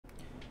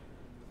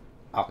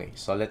Okay,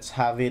 so let's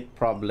have it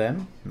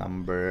problem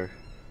number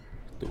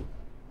 2.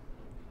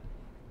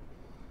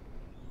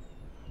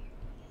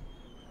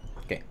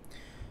 Okay,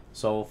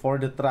 so for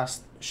the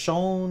thrust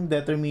shown,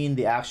 determine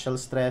the axial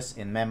stress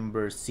in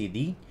member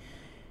CD.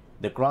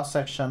 The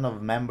cross-section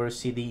of member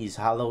CD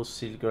is hollow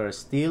circular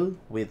steel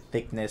with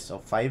thickness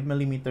of 5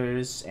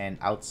 millimeters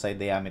and outside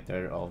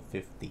diameter of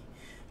 50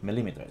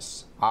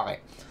 millimeters.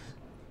 Okay.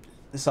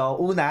 So,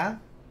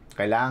 una,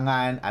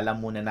 kailangan alam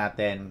muna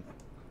natin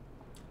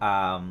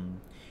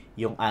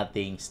yung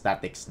ating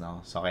statics,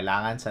 no? So,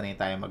 kailangan sanay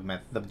tayo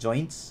mag-method of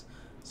joints,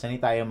 sanay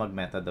tayo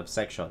mag-method of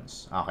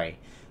sections. Okay.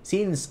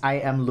 Since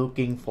I am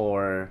looking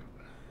for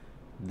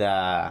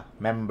the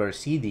member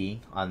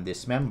CD on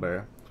this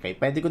member, okay,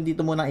 pwede ko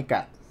dito muna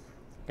i-cut.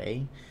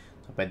 Okay?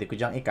 So, pwede ko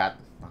diyang i-cut.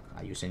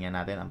 Ayusin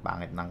nga natin. Ang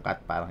pangit ng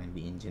cut. Parang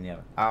hindi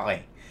engineer.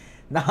 Okay.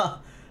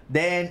 Now,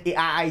 then,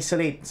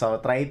 i-isolate. So,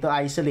 try to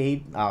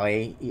isolate.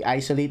 Okay?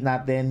 I-isolate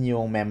natin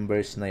yung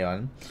members na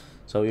yon.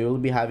 So, we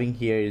will be having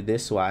here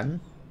this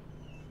one.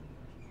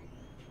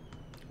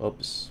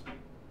 Oops.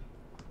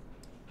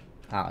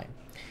 Okay.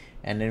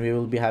 And then, we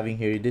will be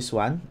having here this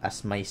one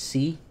as my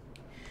C.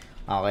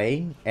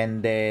 Okay?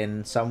 And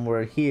then,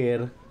 somewhere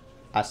here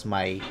as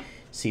my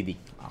CD.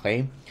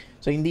 Okay?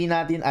 So, hindi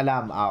natin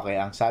alam. Okay,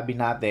 ang sabi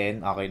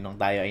natin, okay, nung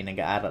tayo ay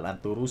nag-aaral, ang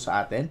turo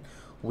sa atin,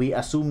 we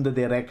assume the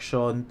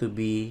direction to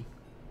be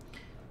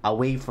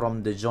away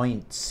from the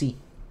joint C.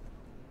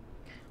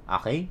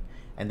 Okay?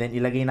 And then,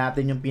 ilagay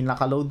natin yung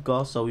pinaka-load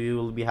ko. So, we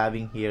will be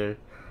having here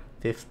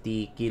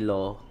 50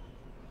 kilo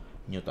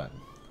Newton.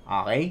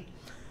 Okay?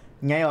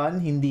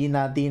 Ngayon, hindi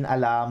natin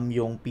alam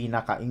yung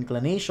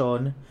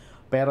pinaka-inclination.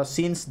 Pero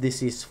since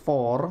this is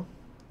 4,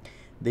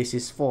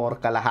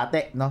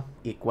 kalahati, no?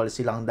 Equal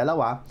silang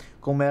dalawa.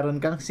 Kung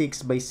meron kang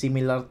 6 by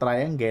similar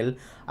triangle,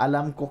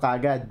 alam ko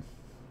kagad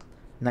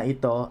na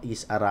ito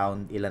is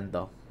around ilan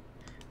to?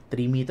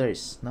 3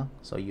 meters, no?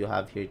 So, you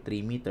have here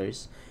 3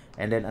 meters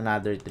and then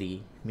another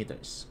 3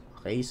 meters.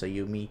 Okay? So,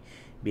 you may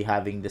be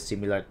having the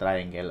similar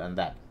triangle on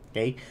that.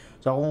 Okay?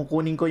 So, kung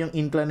kunin ko yung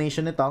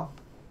inclination nito,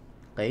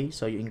 okay?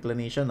 So, yung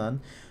inclination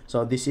nun,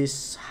 so, this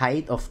is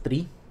height of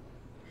 3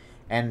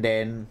 and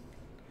then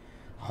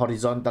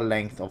horizontal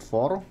length of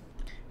 4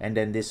 and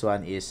then this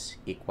one is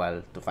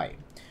equal to 5.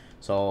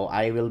 So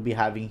I will be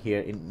having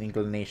here in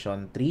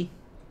inclination 3,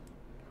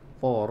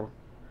 4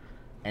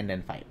 and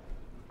then 5.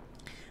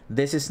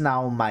 This is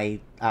now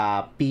my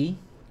P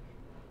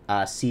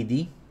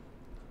CD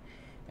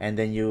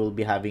and then you will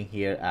be having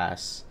here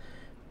as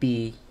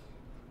P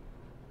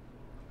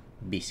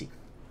BC.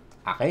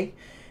 Okay?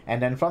 And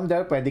then from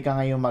there, pwede ka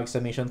ngayon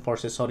mag-summation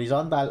forces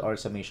horizontal or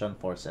summation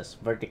forces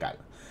vertical.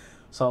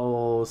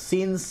 So,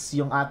 since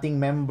yung ating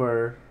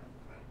member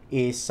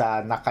is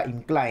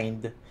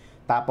naka-inclined,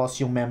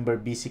 tapos yung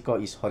member BC ko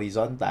is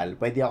horizontal,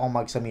 pwede akong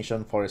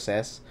mag-summation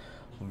forces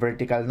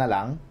vertical na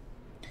lang.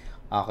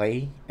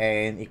 Okay?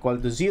 And equal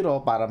to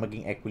 0 para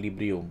maging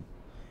equilibrium.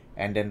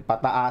 And then,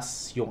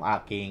 pataas yung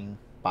aking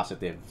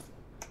positive.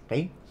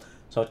 Okay?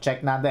 So,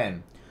 check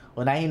natin.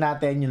 Unahin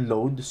natin yung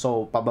load.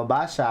 So,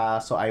 pababa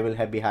siya. So, I will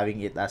be having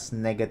it as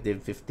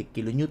negative 50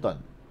 kilonewton.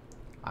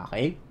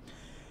 Okay?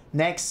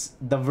 Next,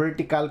 the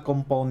vertical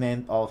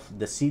component of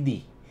the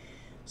CD.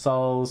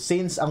 So,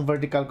 since ang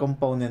vertical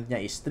component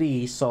niya is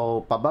 3,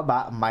 so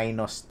pababa,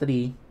 minus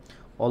 3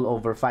 all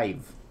over 5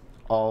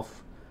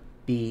 of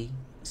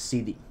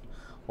PCD.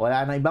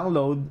 Wala na ibang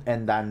load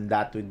and then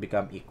that would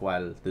become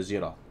equal to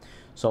 0.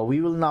 So,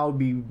 we will now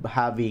be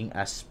having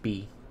as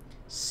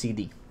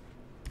PCD.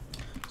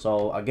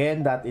 So,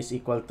 again, that is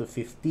equal to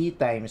 50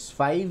 times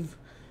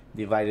 5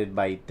 divided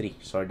by 3.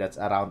 So, that's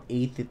around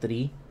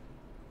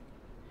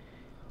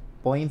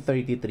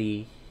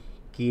 83.33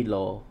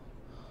 kilo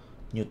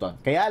Newton.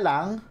 Kaya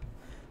lang,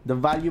 the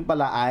value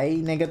pala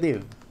ay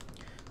negative.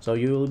 So,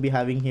 you will be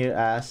having here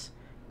as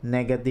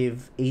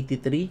negative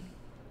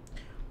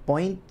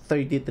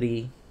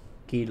 83.33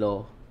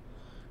 kilo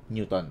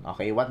Newton.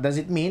 Okay, what does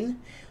it mean?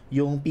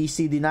 Yung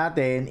PCD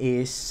natin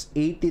is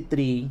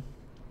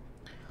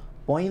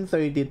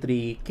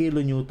 83.33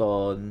 kilo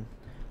Newton.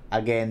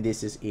 Again,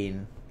 this is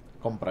in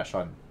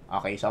compression.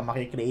 Okay, so ang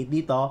makikreate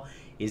dito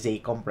is a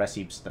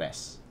compressive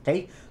stress.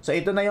 Okay? So,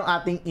 ito na yung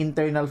ating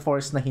internal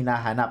force na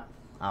hinahanap.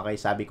 Okay,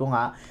 sabi ko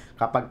nga,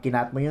 kapag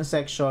kinat mo yung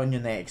section,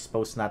 yung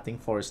na-expose nating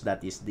force,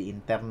 that is the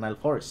internal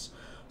force.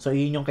 So,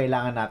 yun yung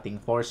kailangan nating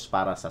force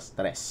para sa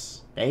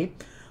stress. Okay?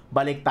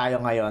 Balik tayo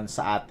ngayon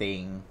sa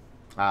ating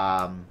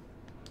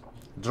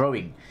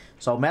drawing.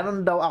 So,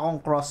 meron daw akong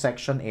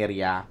cross-section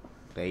area.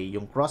 Okay?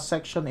 Yung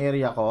cross-section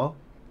area ko,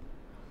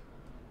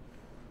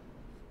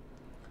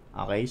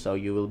 okay, so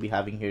you will be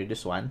having here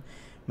this one.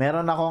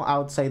 Meron akong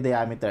outside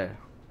diameter.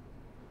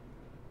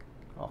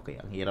 Okay,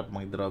 ang hirap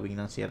mag-drawing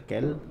ng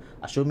circle.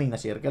 Assuming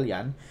na circle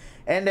yan.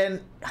 And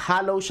then,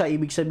 hollow siya,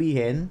 ibig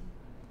sabihin,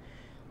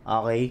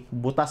 okay,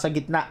 buta sa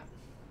gitna.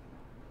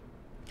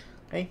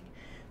 Okay?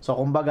 So,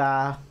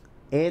 kumbaga,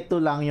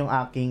 ito lang yung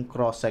aking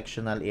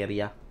cross-sectional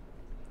area.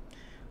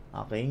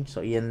 Okay?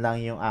 So, iyan lang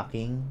yung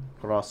aking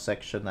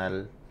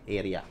cross-sectional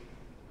area.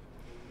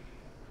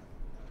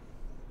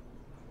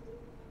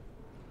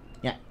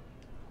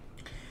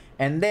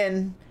 And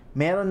then,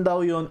 meron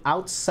daw yun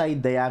outside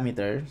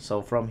diameter.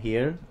 So, from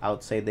here,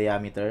 outside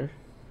diameter.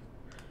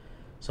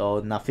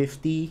 So, na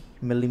 50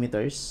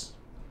 millimeters.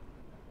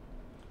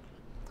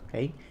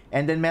 Okay?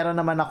 And then,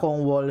 meron naman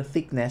akong wall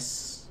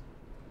thickness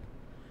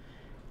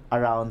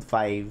around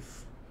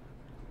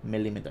 5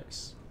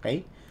 millimeters.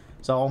 Okay?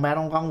 So, kung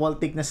meron kang wall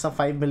thickness na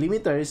 5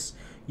 millimeters,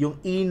 yung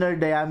inner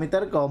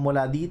diameter ko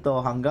mula dito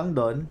hanggang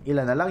doon,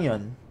 ilan na lang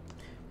yun?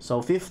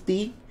 So,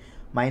 50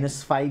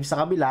 minus 5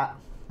 sa kabila,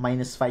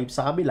 minus 5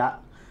 sa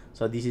kabila.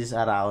 So, this is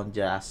around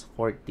just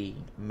 40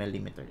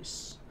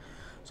 millimeters.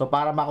 So,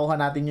 para makuha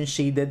natin yung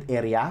shaded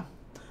area,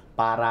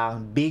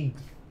 parang big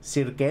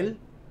circle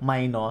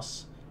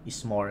minus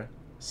small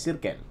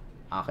circle.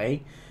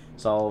 Okay?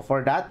 So,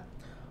 for that,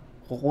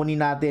 kukunin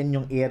natin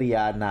yung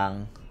area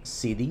ng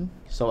seeding.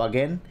 So,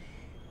 again,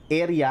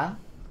 area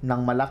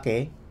ng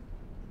malaki,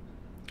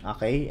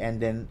 okay,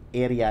 and then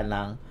area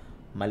ng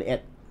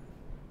maliit.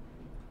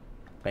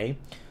 Okay?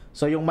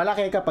 So, yung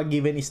malaki kapag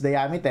given is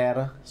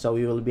diameter, so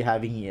we will be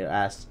having here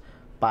as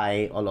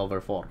pi all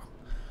over 4.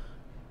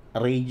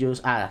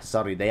 Radius,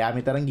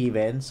 diameter ang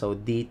given, so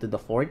d to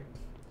the 4th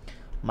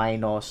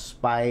minus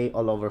pi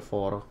all over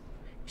 4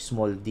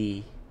 small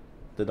d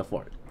to the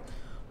 4th.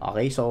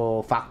 Okay,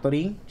 so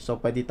factoring. So,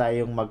 pwede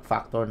tayong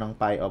mag-factor ng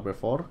pi over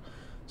 4.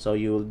 So,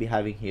 you will be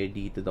having here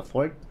d to the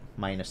 4th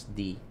minus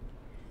d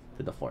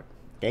to the 4th.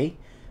 Okay?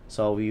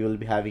 So, we will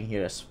be having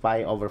here as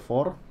pi over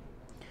 4.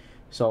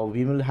 So,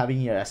 we will be having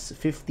here as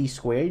 50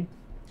 squared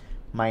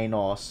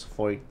minus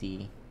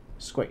 40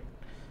 squared.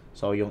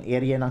 So, yung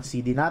area ng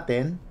CD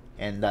natin,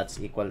 and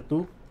that's equal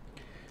to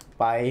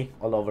pi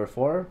all over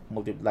 4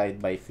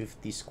 multiplied by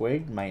 50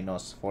 squared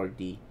minus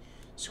 40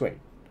 squared.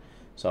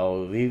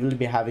 So, we will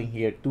be having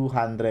here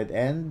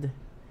 225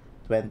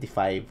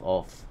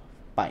 of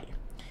pi.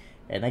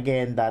 And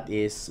again, that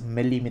is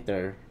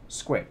millimeter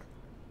squared.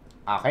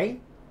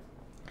 Okay?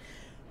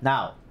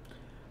 Now,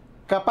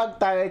 kapag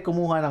tayo ay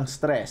kumuha ng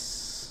stress,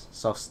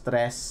 so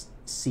stress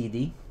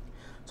CD,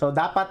 so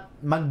dapat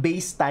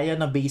mag-base tayo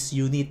na base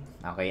unit.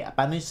 Okay?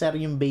 Paano sir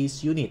yung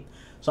base unit?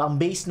 So, ang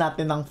base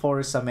natin ng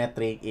force sa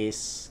metric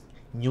is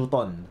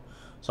Newton.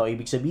 So,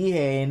 ibig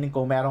sabihin,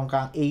 kung meron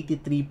kang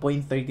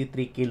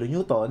 83.33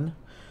 kilonewton,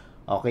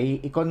 okay,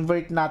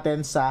 i-convert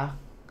natin sa,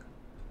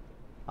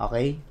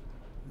 okay,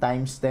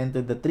 times 10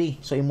 to the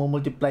 3. So,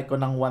 i-multiply ko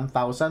ng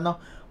 1,000,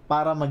 no,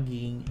 para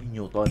maging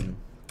Newton.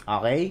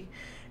 Okay?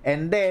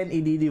 And then,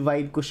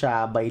 i-divide ko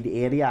siya by the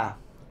area.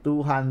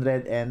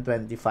 225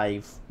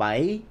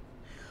 pi.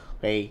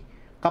 Okay?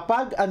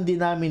 Kapag ang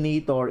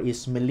denominator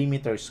is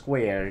millimeter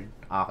squared,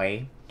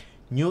 okay,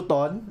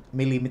 Newton,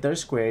 millimeter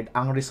squared,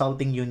 ang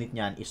resulting unit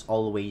niyan is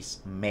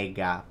always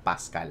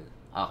megapascal.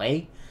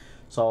 Okay?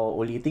 So,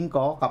 ulitin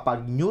ko,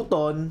 kapag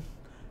Newton,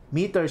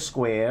 meter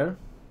square,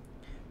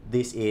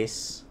 this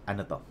is,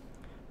 ano to?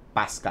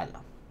 Pascal.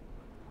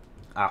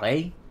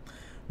 Okay?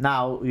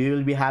 Now, we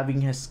will be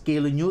having a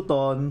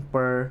kilonewton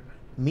per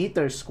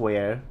meter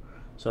square.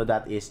 So,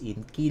 that is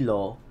in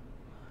kilo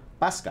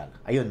pascal.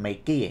 Ayun,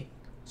 may K eh.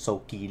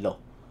 So,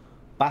 kilo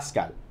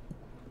pascal.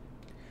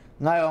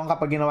 Ngayon,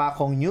 kapag ginawa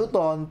kong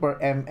Newton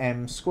per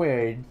mm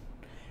squared,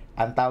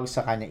 ang tawag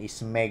sa kanya is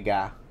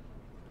mega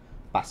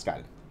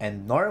pascal.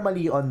 And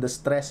normally on the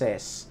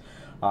stresses,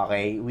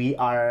 okay, we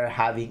are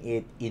having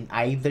it in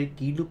either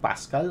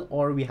kilopascal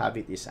or we have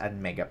it is an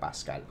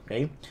megapascal.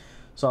 Okay?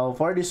 So,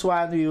 for this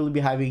one, we will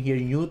be having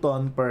here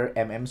Newton per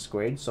mm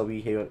squared. So,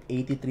 we have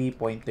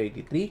 83.33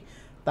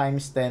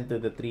 times 10 to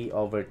the 3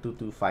 over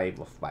 225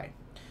 of pi.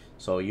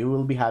 So, you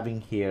will be having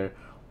here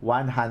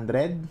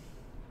 100.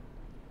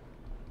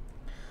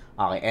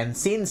 Okay, and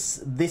since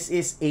this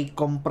is a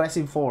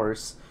compressive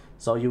force,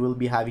 so you will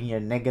be having here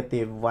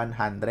negative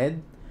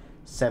 117.89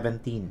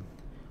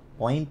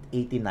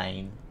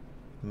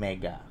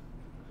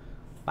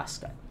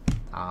 megapascal.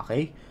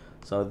 Okay,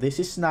 so this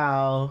is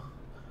now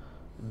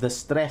the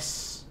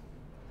stress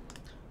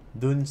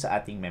dun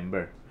sa ating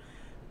member.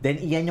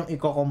 Then, iyan yung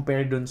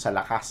i-compare dun sa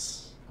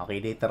lakas.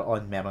 Okay, later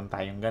on, meron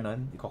tayong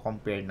ganun.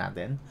 I-compare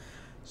natin.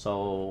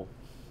 So,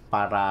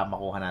 para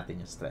makuha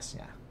natin yung stress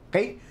niya.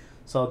 Okay?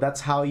 So,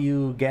 that's how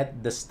you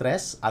get the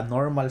stress, a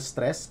normal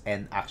stress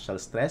and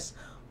actual stress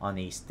on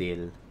a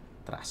steel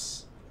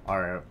truss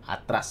or a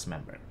truss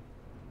member.